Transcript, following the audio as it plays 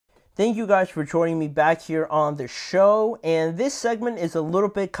Thank you guys for joining me back here on the show. And this segment is a little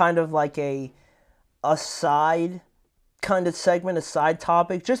bit kind of like a side kind of segment, a side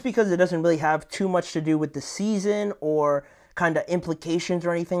topic, just because it doesn't really have too much to do with the season or kind of implications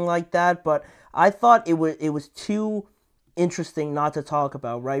or anything like that. But I thought it was too interesting not to talk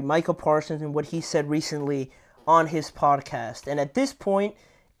about, right? Micah Parsons and what he said recently on his podcast. And at this point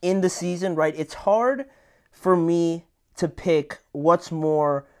in the season, right, it's hard for me to pick what's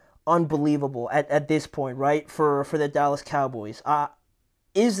more unbelievable at this point, right, for the Dallas Cowboys.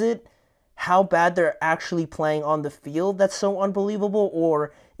 Is it how bad they're actually playing on the field that's so unbelievable,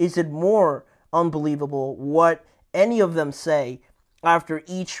 or is it more unbelievable what any of them say after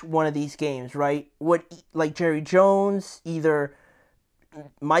each one of these games, right? What, like Jerry Jones, either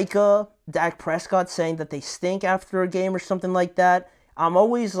Micah, Dak Prescott saying that they stink after a game or something like that. I'm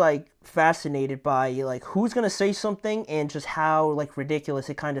always like fascinated by like who's gonna say something and just how like ridiculous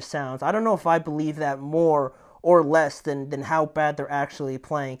it kind of sounds. I don't know if I believe that more or less than how bad they're actually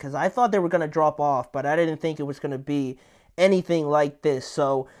playing, because I thought they were gonna drop off, but I didn't think it was gonna be anything like this.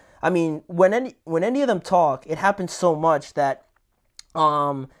 So I mean, when any of them talk, it happens so much that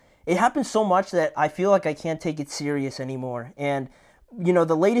I feel like I can't take it serious anymore. And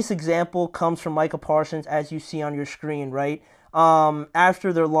the latest example comes from Micah Parsons, as you see on your screen, right?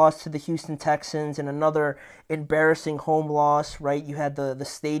 After their loss to the Houston Texans and another embarrassing home loss, right? You had the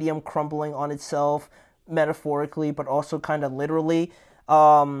stadium crumbling on itself, metaphorically, but also kind of literally.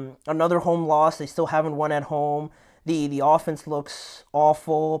 Another home loss. They still haven't won at home. The offense looks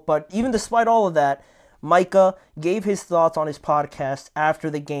awful. But even despite all of that, Micah gave his thoughts on his podcast after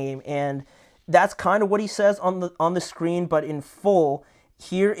the game, and that's kind of what he says on the screen, but in full,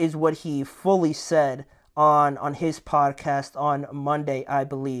 here is what he fully said on his podcast on Monday, I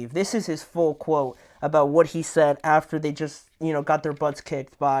believe. This is his full quote about what he said after they just, got their butts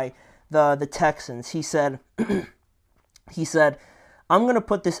kicked by the Texans. He said, I'm going to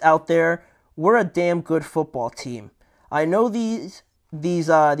put this out there. We're a damn good football team. I know these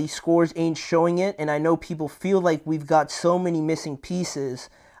scores ain't showing it, and I know people feel like we've got so many missing pieces.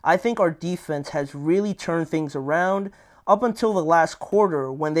 I think our defense has really turned things around. Up until the last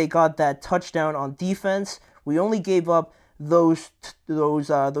quarter, when they got that touchdown on defense, we only gave up those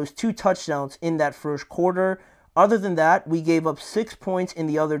two touchdowns in that first quarter. Other than that, we gave up 6 points in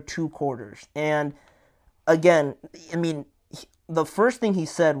the other two quarters. And again, I mean, the first thing he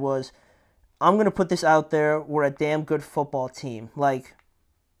said was, I'm going to put this out there. We're a damn good football team. Like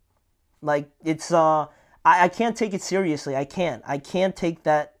it's, I can't take it seriously. I can't take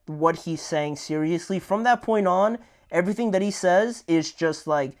that, what he's saying, seriously. From that point on, everything that he says is just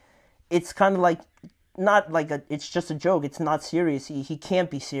like, it's kind of like, not like it's just a joke. It's not serious. He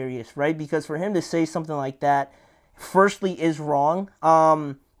can't be serious, right? Because for him to say something like that, firstly, is wrong.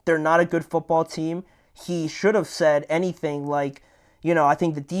 They're not a good football team. He should have said anything like, I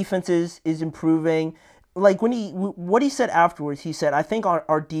think the defense is improving. Like what he said afterwards, he said, I think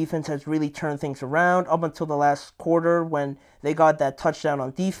our defense has really turned things around up until the last quarter when they got that touchdown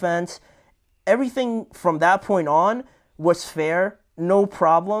on defense. Everything from that point on was fair, no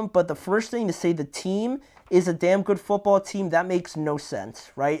problem. But the first thing to say the team is a damn good football team, that makes no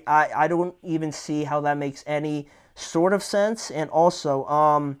sense, right? I don't even see how that makes any sort of sense. And also,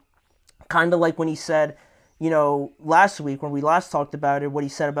 kind of like when he said, last week when we last talked about it, what he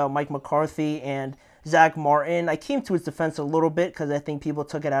said about Mike McCarthy and Zach Martin, I came to his defense a little bit because I think people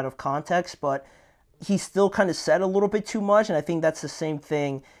took it out of context, but he still kind of said a little bit too much, and I think that's the same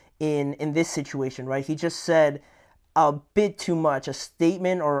thing in this situation, right? He just said a bit too much, a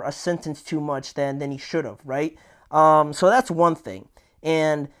statement or a sentence too much than he should have, right? So that's one thing.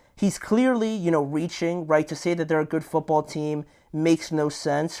 And he's clearly, reaching, right? To say that they're a good football team makes no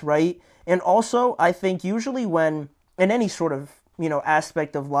sense, right? And also, I think usually when, in any sort of,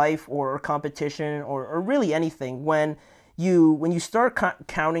 aspect of life or competition or really anything, when you start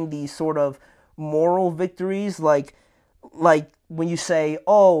counting these sort of moral victories, like when you say,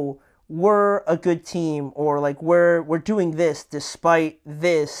 oh, we're a good team, or like we're doing this despite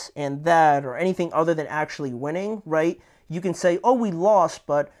this and that, or anything other than actually winning, right? You can say, oh, we lost,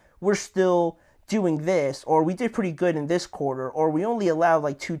 but we're still doing this, or we did pretty good in this quarter, or we only allowed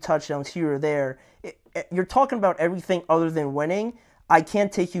like 2 touchdowns here or there. You're talking about everything other than winning. I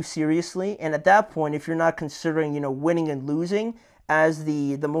can't take you seriously. And at that point, if you're not considering, winning and losing as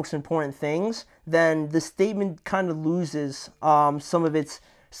the most important things, then the statement kind of loses some of its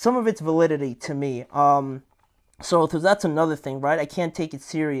validity to me. So that's another thing, right? I can't take it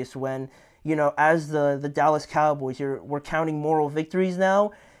serious when, as the Dallas Cowboys, we're counting moral victories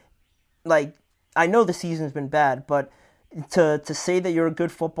now. Like, I know the season's been bad, but to say that you're a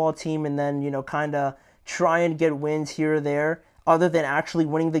good football team and then, kind of try and get wins here or there, other than actually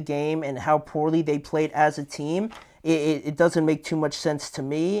winning the game and how poorly they played as a team, it doesn't make too much sense to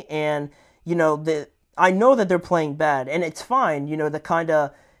me. And, I know that they're playing bad, and it's fine, to kind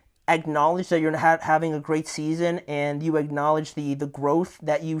of acknowledge that you're having a great season, and you acknowledge the growth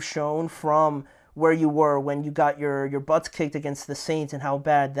that you've shown from where you were when you got your butts kicked against the Saints and how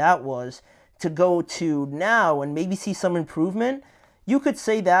bad that was, to go to now and maybe see some improvement. You could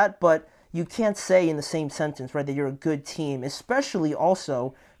say that, but you can't say in the same sentence, right, that you're a good team, especially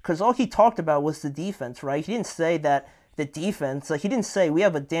also because all he talked about was the defense, right? He didn't say that the defense, like, he didn't say we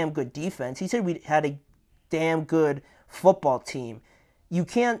have a damn good defense. He said we had a damn good football team. You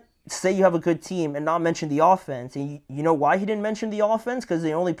can't say you have a good team and not mention the offense. And you know why he didn't mention the offense? Because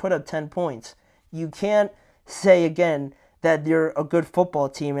they only put up 10 points. You can't say, again, that you're a good football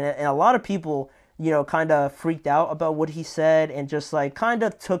team. And a lot of people, kind of freaked out about what he said and just, like, kind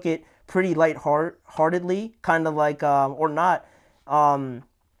of took it pretty lightheartedly, kind of like, or not,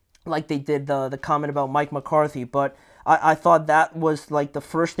 like they did the comment about Mike McCarthy. But I thought that was, like, the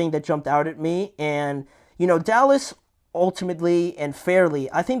first thing that jumped out at me. And, Dallas, ultimately and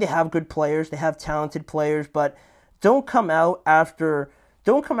fairly, I think they have good players. They have talented players, but don't come out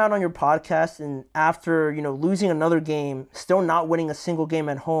on your podcast and after, losing another game, still not winning a single game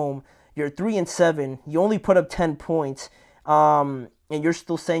at home. You're 3-7. You only put up 10 points, and you're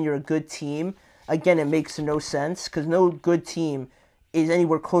still saying you're a good team. Again, it makes no sense because no good team is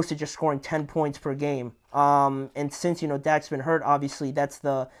anywhere close to just scoring 10 points per game. And since, Dak's been hurt, obviously that's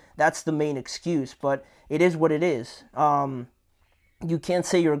the main excuse, but it is what it is. You can't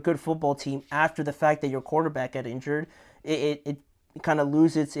say you're a good football team after the fact that your quarterback got injured. It kind of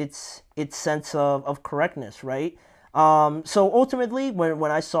loses its sense of correctness, right? So ultimately,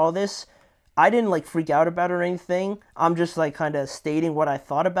 when I saw this, I didn't, like, freak out about it or anything. I'm just, like, kind of stating what I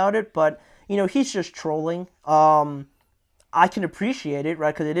thought about it, but, he's just trolling. I can appreciate it,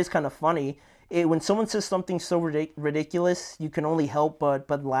 right, because it is kind of funny. When someone says something so ridiculous, you can only help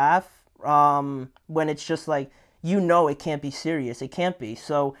but laugh. When it's just like, it can't be serious. It can't be.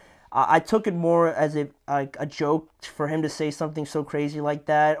 So I took it more as a joke for him to say something so crazy like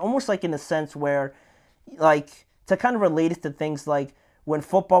that, almost like in a sense where, like, to kind of relate it to things like when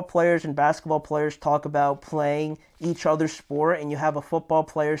football players and basketball players talk about playing each other's sport, and you have a football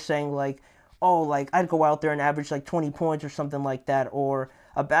player saying, like, oh, like, I'd go out there and average, like, 20 points or something like that, or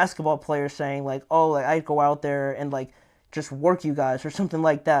a basketball player saying, like, oh, like, I'd go out there and, like, just work you guys or something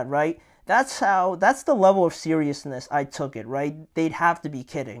like that, right? That's the level of seriousness I took it, right? They'd have to be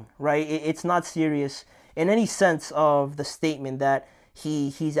kidding, right? It's not serious in any sense of the statement that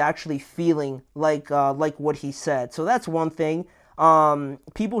he's actually feeling like what he said. So that's one thing.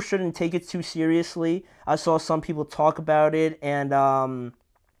 People shouldn't take it too seriously. I saw some people talk about it, and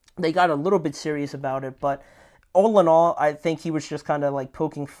they got a little bit serious about it, but all in all, I think he was just kind of, like,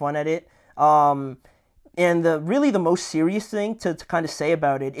 poking fun at it. And the most serious thing to kind of say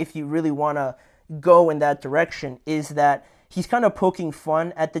about it, if you really want to go in that direction, is that he's kind of poking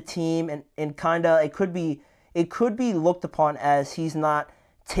fun at the team, and kind of it could be looked upon as he's not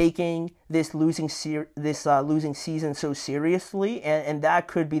taking this losing season so seriously, and that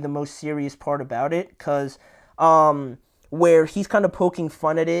could be the most serious part about it, because where he's kind of poking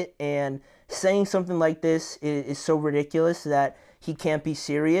fun at it and saying something like this is so ridiculous that he can't be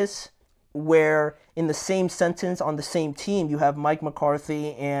serious, where in the same sentence on the same team you have Mike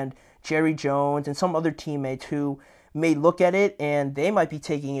McCarthy and Jerry Jones and some other teammates who may look at it and they might be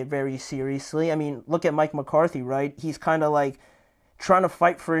taking it very seriously. I mean, look at Mike McCarthy, right? He's kind of like trying to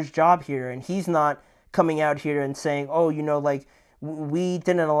fight for his job here, and he's not coming out here and saying, oh, like, we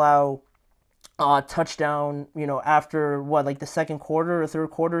didn't allow touchdown, after like the second quarter or third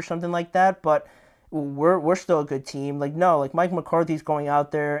quarter or something like that, but we're still a good team. Like, no, like, Mike McCarthy's going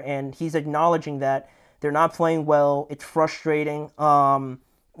out there and he's acknowledging that they're not playing well. It's frustrating.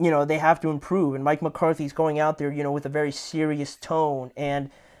 They have to improve. And Mike McCarthy's going out there, with a very serious tone and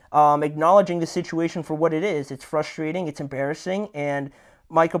acknowledging the situation for what it is. It's frustrating. It's embarrassing. And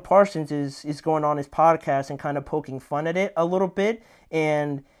Micah Parsons is going on his podcast and kind of poking fun at it a little bit.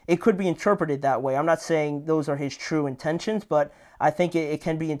 And it could be interpreted that way. I'm not saying those are his true intentions, but I think it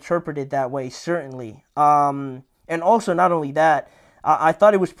can be interpreted that way, certainly. And also, not only that, I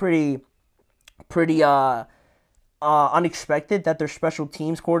thought it was pretty unexpected that their special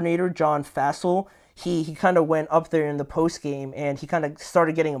teams coordinator, John Fassel, he kind of went up there in the post game and he kind of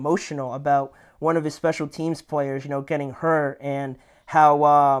started getting emotional about one of his special teams players, getting hurt, and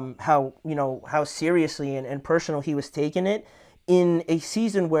how seriously and personal he was taking it in a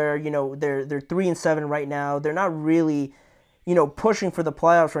season where they're 3-7 right now. They're not really pushing for the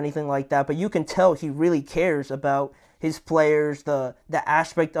playoffs or anything like that, but you can tell he really cares about his players, the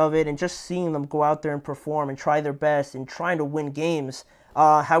aspect of it, and just seeing them go out there and perform and try their best and trying to win games,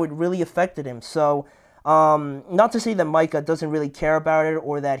 how it really affected him. So, not to say that Micah doesn't really care about it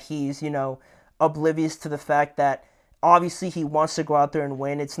or that he's, oblivious to the fact that obviously he wants to go out there and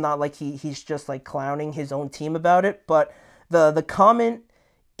win. It's not like he's just like clowning his own team about it, but the comment,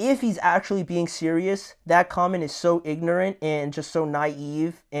 if he's actually being serious, that comment is so ignorant and just so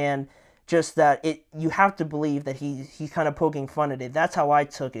naive, and just that you have to believe that he's kind of poking fun at it. That's how I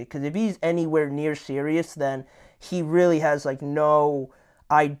took it, because if he's anywhere near serious, then he really has like no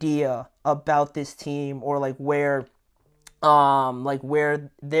idea about this team, or like where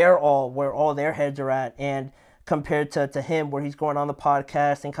where all their heads are at, and compared to him, where he's going on the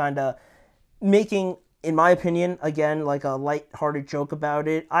podcast and kind of making, in my opinion, again, like a light-hearted joke about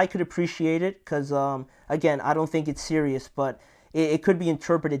it. I could appreciate it because, again, I don't think it's serious, but it could be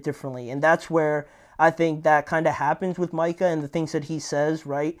interpreted differently. And that's where I think that kind of happens with Micah and the things that he says,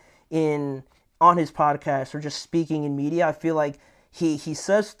 right, on his podcast or just speaking in media. I feel like he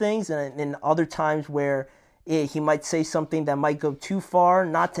says things, and in other times where he might say something that might go too far,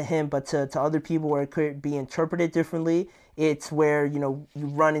 not to him, but to other people, where it could be interpreted differently. It's where, you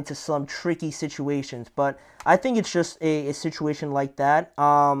run into some tricky situations. But I think it's just a situation like that.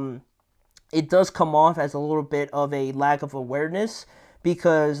 It does come off as a little bit of a lack of awareness,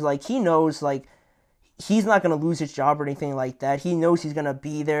 because, like, he knows, like, he's not going to lose his job or anything like that. He knows he's going to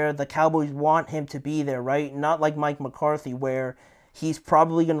be there. The Cowboys want him to be there, right? Not like Mike McCarthy, where he's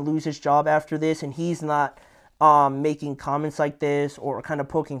probably going to lose his job after this, and he's not making comments like this or kind of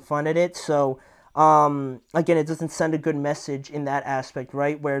poking fun at it. So, again, it doesn't send a good message in that aspect,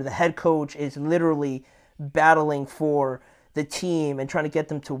 right? Where the head coach is literally battling for the team and trying to get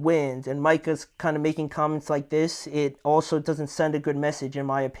them to wins, and Micah's kind of making comments like this. It also doesn't send a good message, in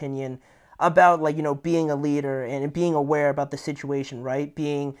my opinion, about, like, being a leader and being aware about the situation, right?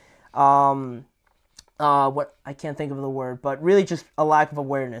 Being, what, I can't think of the word, but really just a lack of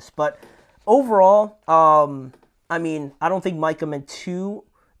awareness. But overall, I mean, I don't think Micah meant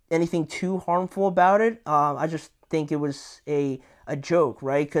anything too harmful about it. I just think it was a joke,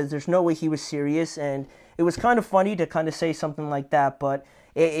 right? Because there's no way he was serious, and it was kind of funny to kind of say something like that, but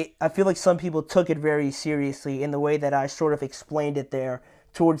I feel like some people took it very seriously in the way that I sort of explained it there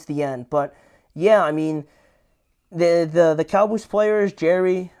towards the end. But yeah, I mean, the Cowboys players,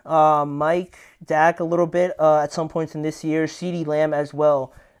 Jerry, Mike, Dak a little bit at some points in this year, CeeDee Lamb as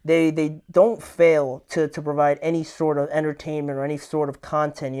well, they don't fail to provide any sort of entertainment or any sort of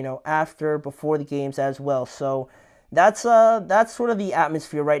content, after, before the games as well. So that's sort of the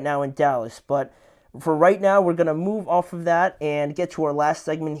atmosphere right now in Dallas. But for right now, we're going to move off of that and get to our last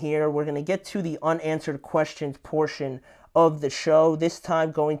segment here. We're going to get to the unanswered questions portion of the show, this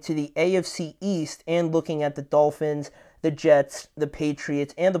time going to the AFC East and looking at the Dolphins, the Jets, the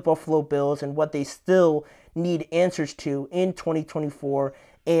Patriots, and the Buffalo Bills, and what they still need answers to in 2024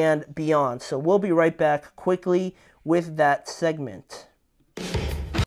 and beyond. So we'll be right back quickly with that segment.